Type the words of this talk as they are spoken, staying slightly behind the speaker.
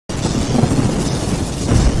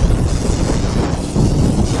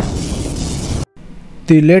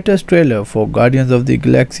The latest trailer for Guardians of the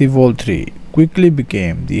Galaxy Vol 3 quickly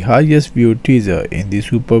became the highest viewed teaser in the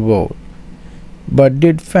Super Bowl. But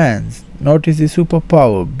did fans notice the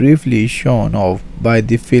superpower briefly shown off by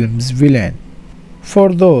the film's villain?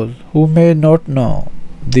 For those who may not know,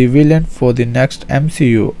 the villain for the next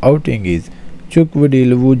MCU outing is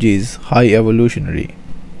gotg's High Evolutionary.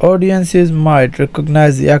 Audiences might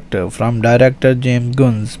recognize the actor from director James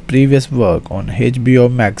Gunn's previous work on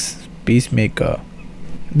HBO Max's Peacemaker.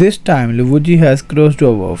 This time Luigi has crossed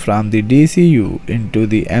over from the DCU into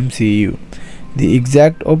the MCU, the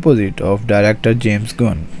exact opposite of director James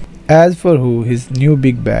Gunn. As for who his new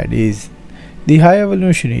big bad is, the High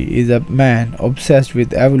Evolutionary is a man obsessed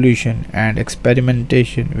with evolution and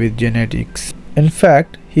experimentation with genetics. In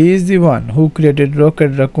fact, he is the one who created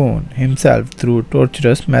Rocket Raccoon himself through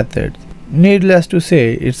torturous methods. Needless to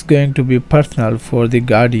say, it's going to be personal for the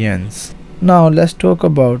Guardians. Now let's talk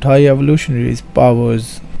about High Evolutionary's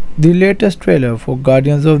powers. The latest trailer for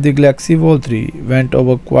Guardians of the Galaxy Vol 3 went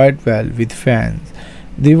over quite well with fans.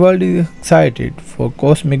 The world is excited for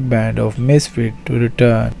Cosmic Band of Misfit to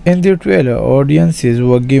return. In the trailer, audiences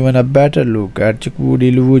were given a better look at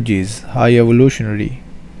gotg's High Evolutionary.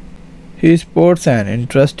 He sports an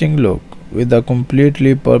interesting look with a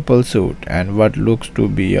completely purple suit and what looks to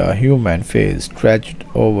be a human face stretched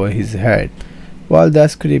over his head. While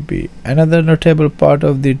that's creepy, another notable part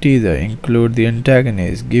of the teaser includes the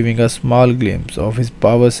antagonist giving a small glimpse of his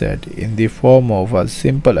power set in the form of a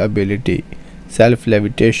simple ability,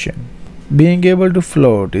 self-levitation. Being able to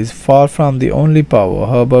float is far from the only power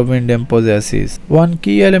Herbert Wyndham possesses. One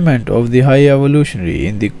key element of the High Evolutionary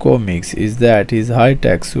in the comics is that his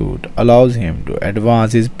high-tech suit allows him to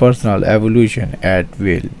advance his personal evolution at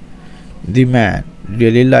will. The man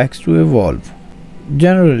really likes to evolve.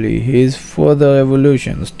 Generally, his further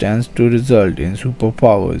evolutions tends to result in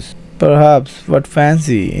superpowers. Perhaps what fans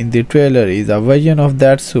see in the trailer is a version of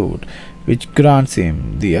that suit which grants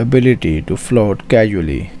him the ability to float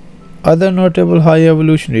casually. Other notable High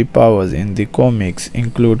Evolutionary powers in the comics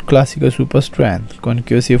include classical super strength,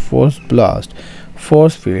 concussive force blast,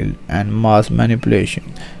 force field, and mass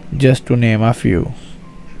manipulation, just to name a few.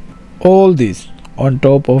 All this on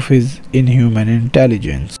top of his inhuman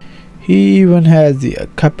intelligence. He even has the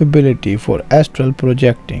capability for astral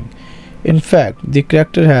projecting. In fact, the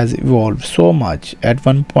character has evolved so much at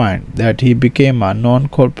one point that he became a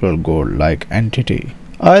non-corporeal god-like entity.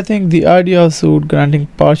 I think the idea of suit granting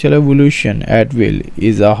partial evolution at will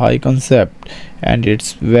is a high concept and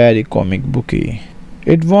it's very comic booky.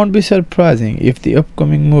 It won't be surprising if the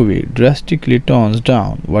upcoming movie drastically tones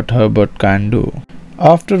down what Herbert can do.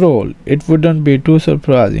 After all, it wouldn't be too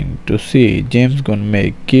surprising to see James Gunn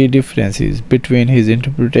make key differences between his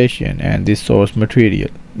interpretation and the source material.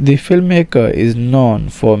 The filmmaker is known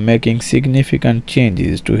for making significant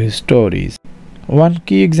changes to his stories. One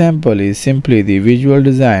key example is simply the visual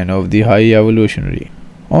design of the High Evolutionary.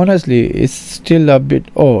 Honestly, it's still a bit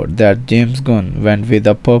odd that James Gunn went with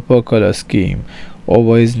a purple color scheme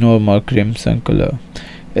over his normal crimson color,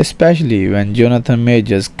 especially when Jonathan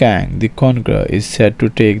Majors' Kang the Conqueror is set to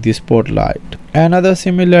take the spotlight. Another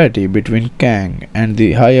similarity between Kang and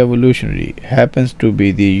the High Evolutionary happens to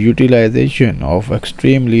be the utilization of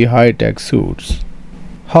extremely high-tech suits.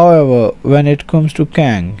 However, when it comes to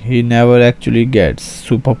Kang, he never actually gets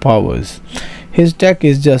superpowers. His tech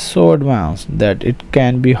is just so advanced that it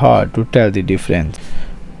can be hard to tell the difference.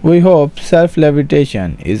 We hope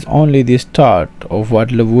self-levitation is only the start of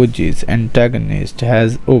what Luigi's antagonist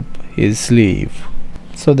has up his sleeve.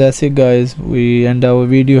 So that's it guys, we end our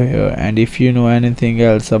video here, and if you know anything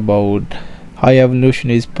else about High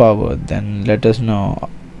Evolutionary's power then let us know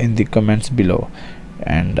in the comments below,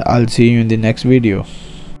 and I'll see you in the next video.